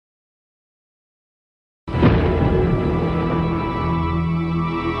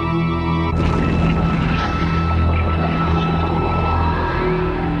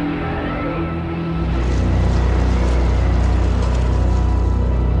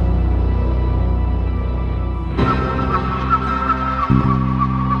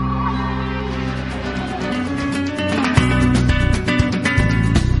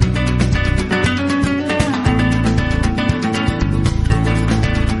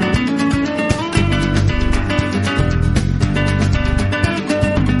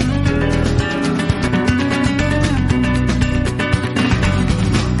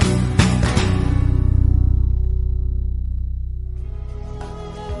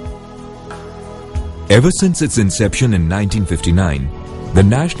Ever since its inception in 1959, the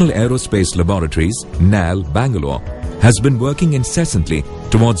National Aerospace Laboratories, NAL, Bangalore, has been working incessantly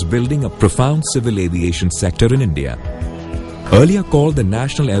towards building a profound civil aviation sector in India. Earlier called the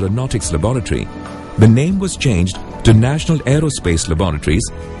National Aeronautics Laboratory, the name was changed to National Aerospace Laboratories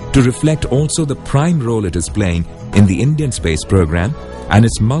to reflect also the prime role it is playing in the Indian space program and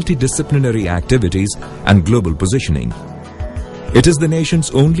its multidisciplinary activities and global positioning. It is the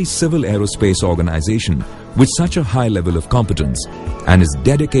nation's only civil aerospace organization with such a high level of competence and is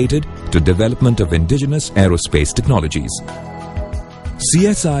dedicated to development of indigenous aerospace technologies.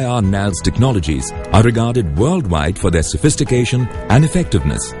 CSIR-NISCAIRTube's technologies are regarded worldwide for their sophistication and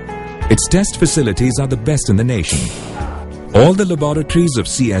effectiveness. Its test facilities are the best in the nation. All the laboratories of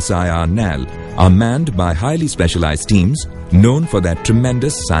CSIR-NISCAIRT are manned by highly specialized teams known for their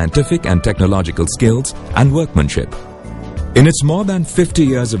tremendous scientific and technological skills and workmanship. In its more than 50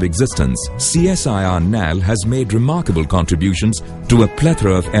 years of existence, CSIR-NISCAIRT has made remarkable contributions to a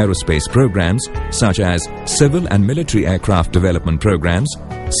plethora of aerospace programs such as civil and military aircraft development programs,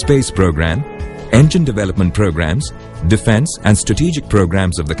 space program, engine development programs, defense and strategic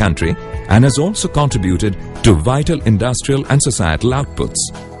programs of the country, and has also contributed to vital industrial and societal outputs.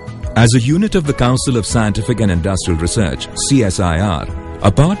 As a unit of the Council of Scientific and Industrial Research, CSIR,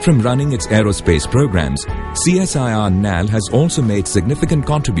 apart from running its aerospace programs, CSIR-NISCAIRT has also made significant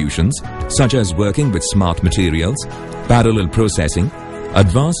contributions such as working with smart materials, parallel processing,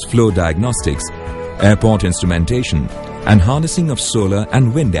 advanced flow diagnostics, airport instrumentation, and harnessing of solar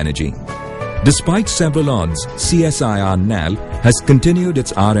and wind energy. Despite several odds, CSIR-NISCAIRT has continued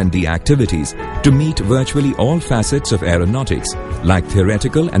its R&D activities to meet virtually all facets of aeronautics like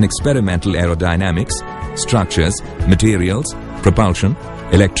theoretical and experimental aerodynamics, structures, materials, propulsion,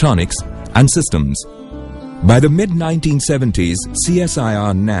 electronics, and systems. By the mid-1970s,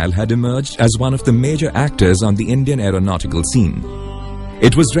 CSIR-NISCAIRT had emerged as one of the major actors on the Indian aeronautical scene.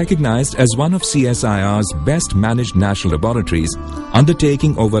 It was recognized as one of CSIR's best managed national laboratories,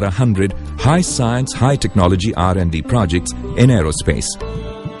 undertaking over 100 high science, high technology R&D projects in aerospace.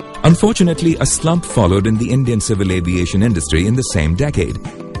 Unfortunately, a slump followed in the Indian civil aviation industry in the same decade.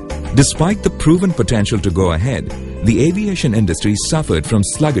 Despite the proven potential to go ahead, the aviation industry suffered from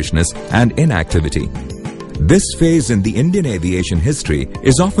sluggishness and inactivity. This phase in the Indian aviation history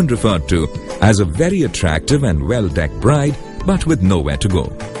is often referred to as a very attractive and well-decked bride, but with nowhere to go.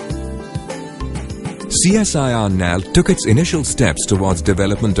 CSIR-NISCAIRT took its initial steps towards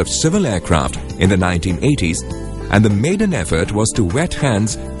development of civil aircraft in the 1980s, and the maiden effort was to wet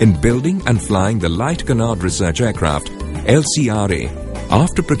hands in building and flying the Light Canard Research Aircraft, LCRA,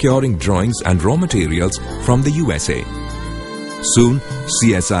 after procuring drawings and raw materials from the USA. Soon,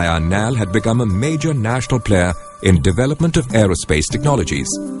 CSIR-NISCAIRT had become a major national player in development of aerospace technologies.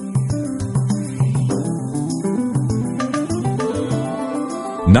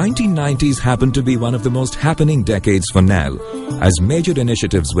 1990s happened to be one of the most happening decades for NAL, as major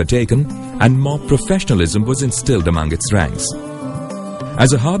initiatives were taken and more professionalism was instilled among its ranks.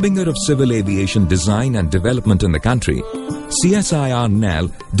 As a harbinger of civil aviation design and development in the country,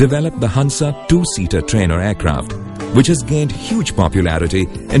 CSIR-NISCAIRT developed the Hansa two-seater trainer aircraft, which has gained huge popularity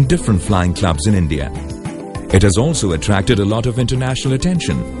in different flying clubs in India. It has also attracted a lot of international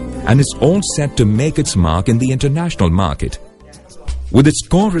attention and is all set to make its mark in the international market. With its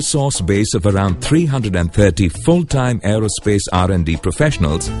core resource base of around 330 full-time aerospace R&D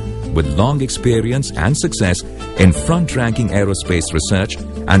professionals with long experience and success in front-ranking aerospace research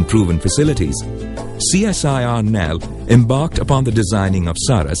and proven facilities, CSIR-NISCAIRT embarked upon the designing of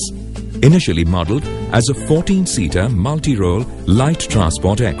SARAS, initially modeled as a 14-seater multi-role light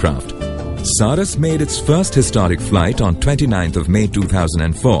transport aircraft. SARAS made its first historic flight on 29th of May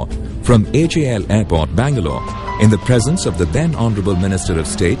 2004 from HAL Airport, Bangalore, in the presence of the then Honorable Minister of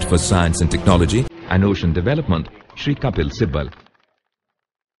State for Science and Technology and Ocean Development, Shri Kapil Sibal.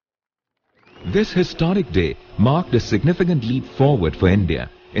 This historic day marked a significant leap forward for India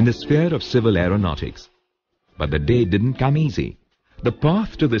in the sphere of civil aeronautics. But the day didn't come easy. The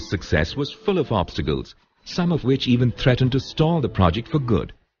path to this success was full of obstacles, some of which even threatened to stall the project for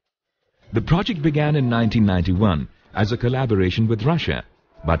good. The project began in 1991 as a collaboration with Russia,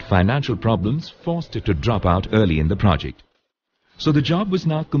 but financial problems forced it to drop out early in the project. So the job was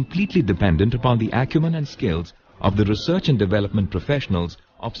now completely dependent upon the acumen and skills of the research and development professionals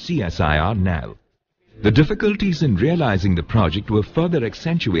of CSIR-NISCAIRT. The difficulties in realizing the project were further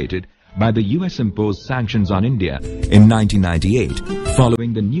accentuated by the US-imposed sanctions on India in 1998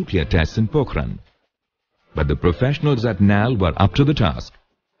 following the nuclear tests in Pokhran. But the professionals at NAL were up to the task.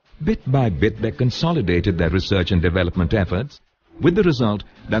 Bit by bit they consolidated their research and development efforts, with the result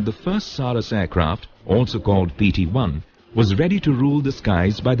that the first SARAS aircraft, also called PT-1, was ready to rule the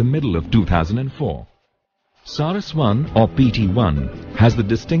skies by the middle of 2004. SARAS-1 or PT-1 has the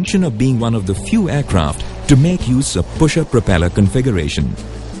distinction of being one of the few aircraft to make use of pusher propeller configuration.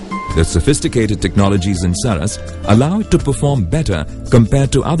 The sophisticated technologies in SARAS allow it to perform better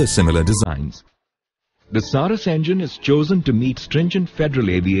compared to other similar designs. The SARAS engine is chosen to meet stringent Federal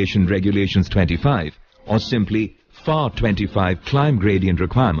Aviation Regulations 25 or simply FAR 25 climb gradient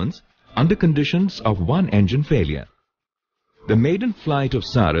requirements under conditions of one engine failure. The maiden flight of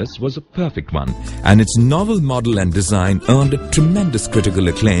SARAS was a perfect one, and its novel model and design earned tremendous critical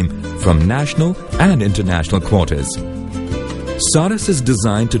acclaim from national and international quarters. SARAS is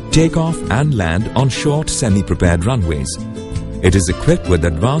designed to take off and land on short semi-prepared runways. It is equipped with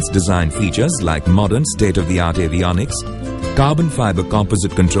advanced design features like modern state-of-the-art avionics, carbon fiber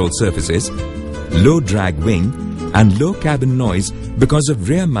composite control surfaces, low drag wing and low cabin noise because of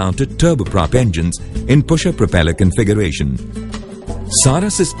rear-mounted turboprop engines in pusher propeller configuration.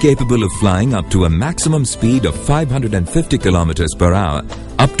 SARAS is capable of flying up to a maximum speed of 550 km per hour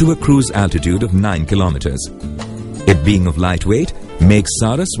up to a cruise altitude of 9 km. It being of lightweight makes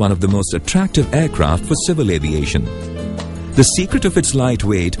SARAS one of the most attractive aircraft for civil aviation. The secret of its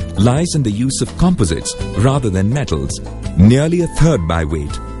lightweight lies in the use of composites rather than metals, nearly a third by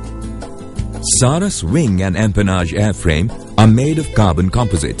weight. SARAS wing and empennage airframe are made of carbon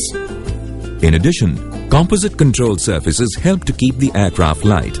composites. In addition, composite control surfaces help to keep the aircraft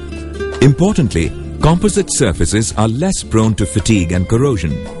light. Importantly, composite surfaces are less prone to fatigue and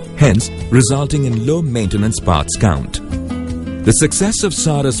corrosion, hence resulting in low maintenance parts count. The success of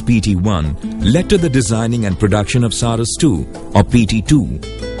SARAS PT-1 led to the designing and production of SARAS-2 or PT-2.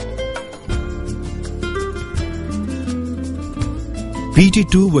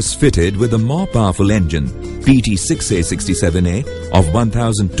 PT-2 was fitted with a more powerful engine, PT-6A67A of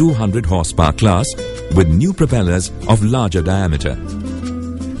 1200 horsepower class with new propellers of larger diameter.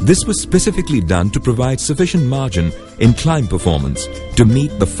 This was specifically done to provide sufficient margin in climb performance to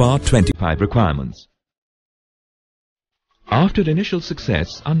meet the FAR 25 requirements. After initial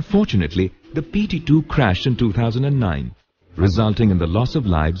success, unfortunately, the PT-2 crashed in 2009, resulting in the loss of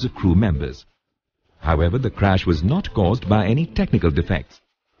lives of crew members. However, the crash was not caused by any technical defects.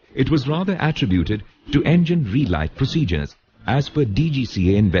 It was rather attributed to engine relight procedures, as per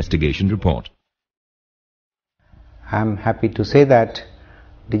DGCA investigation report. I am happy to say that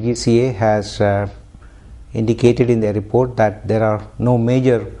DGCA has indicated in their report that there are no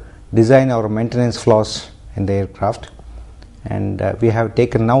major design or maintenance flaws in the aircraft, and we have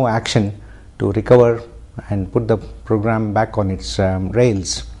taken now action to recover and put the program back on its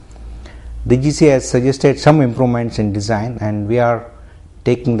rails. DGCA has suggested some improvements in design, and we are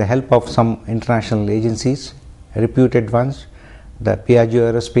taking the help of some international agencies, reputed ones, the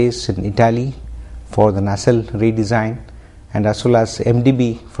Piaggio Aerospace in Italy for the nacelle redesign, and as well as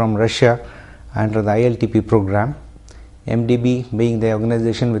MDB from Russia under the ILTP program. MDB being the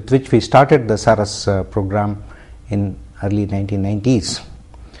organization with which we started the SARAS program in early 1990s.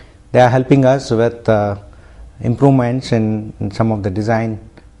 They are helping us with improvements in some of the design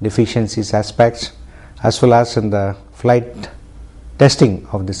deficiencies aspects, as well as in the flight testing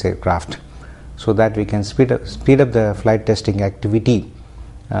of this aircraft, so that we can speed up the flight testing activity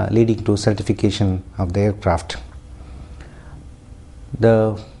leading to certification of the aircraft.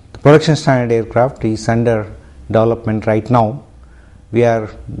 The production standard aircraft is under development right now. We are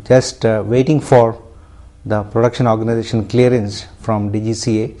just waiting for the production organization clearance from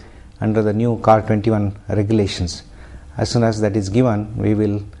DGCA under the new CAR 21 regulations. As soon as that is given, we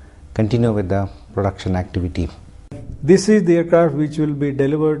will continue with the production activity. This is the aircraft which will be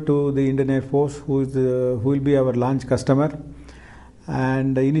delivered to the Indian Air Force, who will be our launch customer.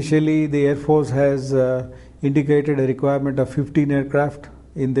 And initially the Air Force has indicated a requirement of 15 aircraft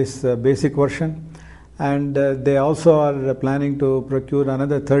in this basic version, and they also are planning to procure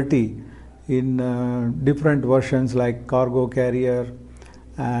another 30 in different versions like cargo carrier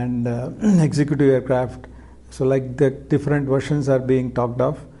and executive aircraft. So like the different versions are being talked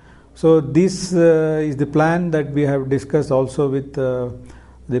of. So this is the plan that we have discussed also with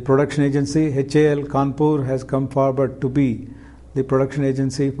the production agency. HAL Kanpur has come forward to be the production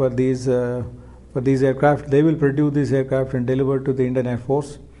agency for these aircraft. They will produce these aircraft and deliver to the Indian Air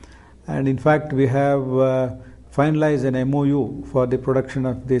Force. And in fact, we have finalized an MOU for the production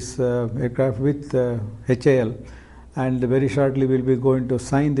of this aircraft with HAL. And very shortly we'll be going to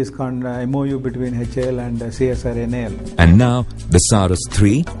sign this MOU between HAL and CSIR-NISCAIRTube. And now the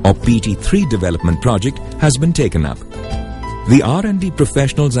SARAS-3 or PT-3 development project has been taken up. The R&D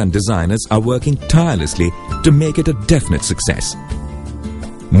professionals and designers are working tirelessly to make it a definite success.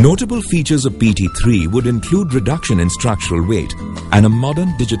 Notable features of PT3 would include reduction in structural weight and a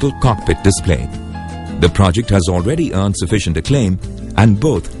modern digital cockpit display. The project has already earned sufficient acclaim, and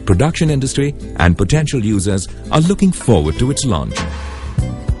both production industry and potential users are looking forward to its launch.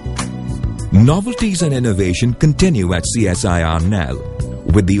 Novelties and innovation continue at CSIR-NAL,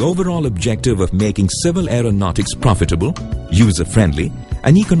 with the overall objective of making civil aeronautics profitable, user-friendly,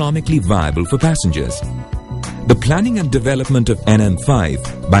 and economically viable for passengers. The planning and development of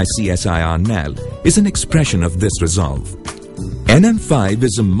NM5 by CSIR-NAL is an expression of this resolve. NM5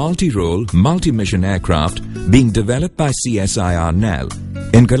 is a multi-role, multi-mission aircraft being developed by CSIR-NAL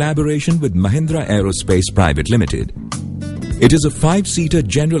in collaboration with Mahindra Aerospace Private Limited. It is a 5-seater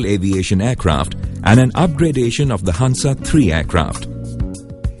general aviation aircraft and an upgradation of the Hansa 3 aircraft.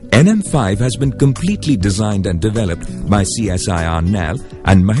 NM5 has been completely designed and developed by CSIR-NAL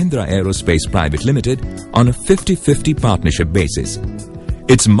and Mahindra Aerospace Private Limited on a 50-50 partnership basis.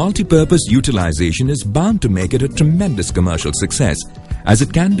 Its multi-purpose utilization is bound to make it a tremendous commercial success, as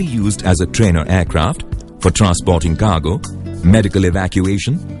it can be used as a trainer aircraft for transporting cargo, medical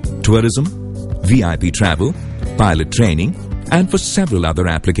evacuation, tourism, VIP travel, pilot training, and for several other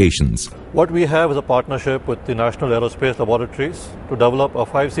applications. What we have is a partnership with the National Aerospace Laboratories to develop a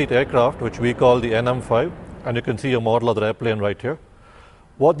 5-seat aircraft which we call the NM5, and you can see a model of the airplane right here.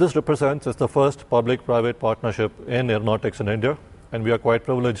 What this represents is the first public-private partnership in aeronautics in India, and we are quite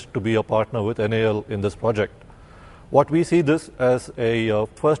privileged to be a partner with NAL in this project. What we see this as a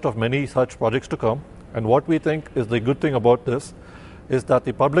first of many such projects to come, and what we think is the good thing about this is that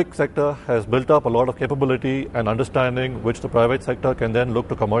the public sector has built up a lot of capability and understanding which the private sector can then look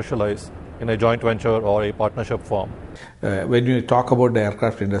to commercialize in a joint venture or a partnership form. When you talk about the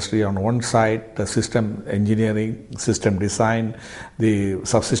aircraft industry, on one side, the system engineering, system design, the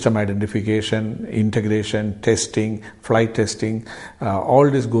subsystem identification, integration, testing, flight testing,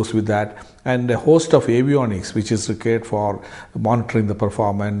 all this goes with that. And a host of avionics, which is required for monitoring the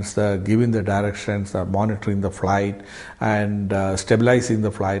performance, giving the directions, monitoring the flight, and stabilizing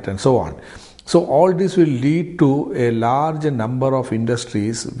the flight, and so on. So all this will lead to a large number of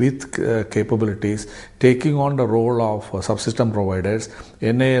industries with capabilities taking on the role of subsystem providers,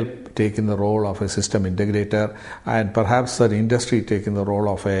 NAL taking the role of a system integrator, and perhaps an industry taking the role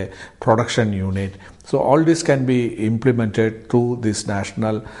of a production unit. So all this can be implemented through this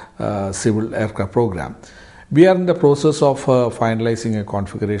National Civil Aircraft Program. We are in the process of finalizing a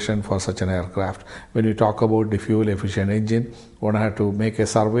configuration for such an aircraft. When we talk about the fuel efficient engine, we have to make a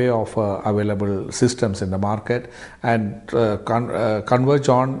survey of available systems in the market and converge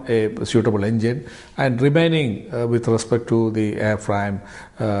on a suitable engine, and remaining with respect to the airframe,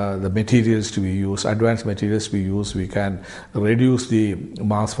 the materials to be used, advanced materials to be used, we can reduce the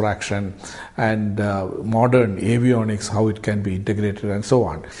mass fraction, and modern avionics, how it can be integrated, and so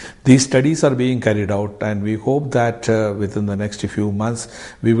on. These studies are being carried out, and we hope that within the next few months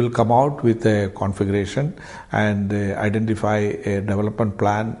we will come out with a configuration and identify a development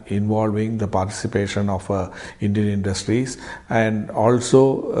plan involving the participation of Indian industries, and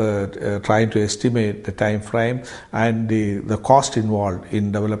also trying to estimate the time frame and the cost involved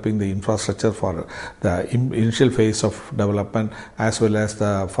in developing the infrastructure for the initial phase of development, as well as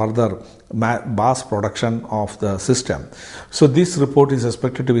the further mass production of the system. So this report is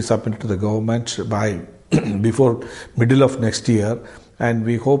expected to be submitted to the government by before middle of next year, and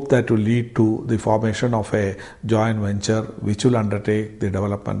we hope that will lead to the formation of a joint venture which will undertake the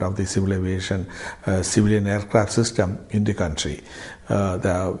development of the civil aviation civilian aircraft system in the country.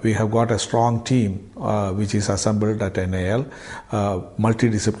 We have got a strong team which is assembled at NAL,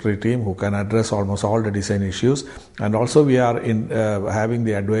 multidisciplinary team who can address almost all the design issues, and also we are having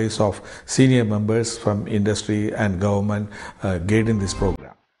the advice of senior members from industry and government guiding this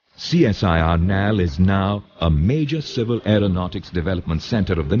program. CSIR-NAL is now a major civil aeronautics development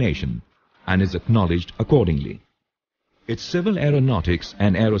center of the nation and is acknowledged accordingly. Its civil aeronautics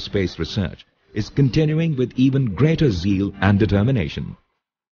and aerospace research is continuing with even greater zeal and determination.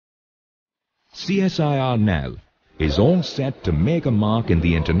 CSIR-NAL is all set to make a mark in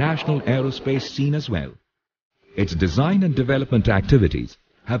the international aerospace scene as well. Its design and development activities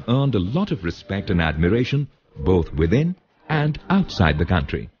have earned a lot of respect and admiration both within and outside the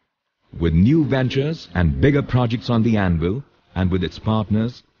country. With new ventures and bigger projects on the anvil, and with its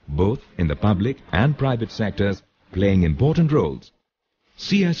partners, both in the public and private sectors, playing important roles,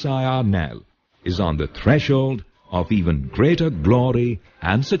 CSIR-NAL is on the threshold of even greater glory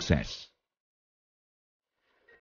and success.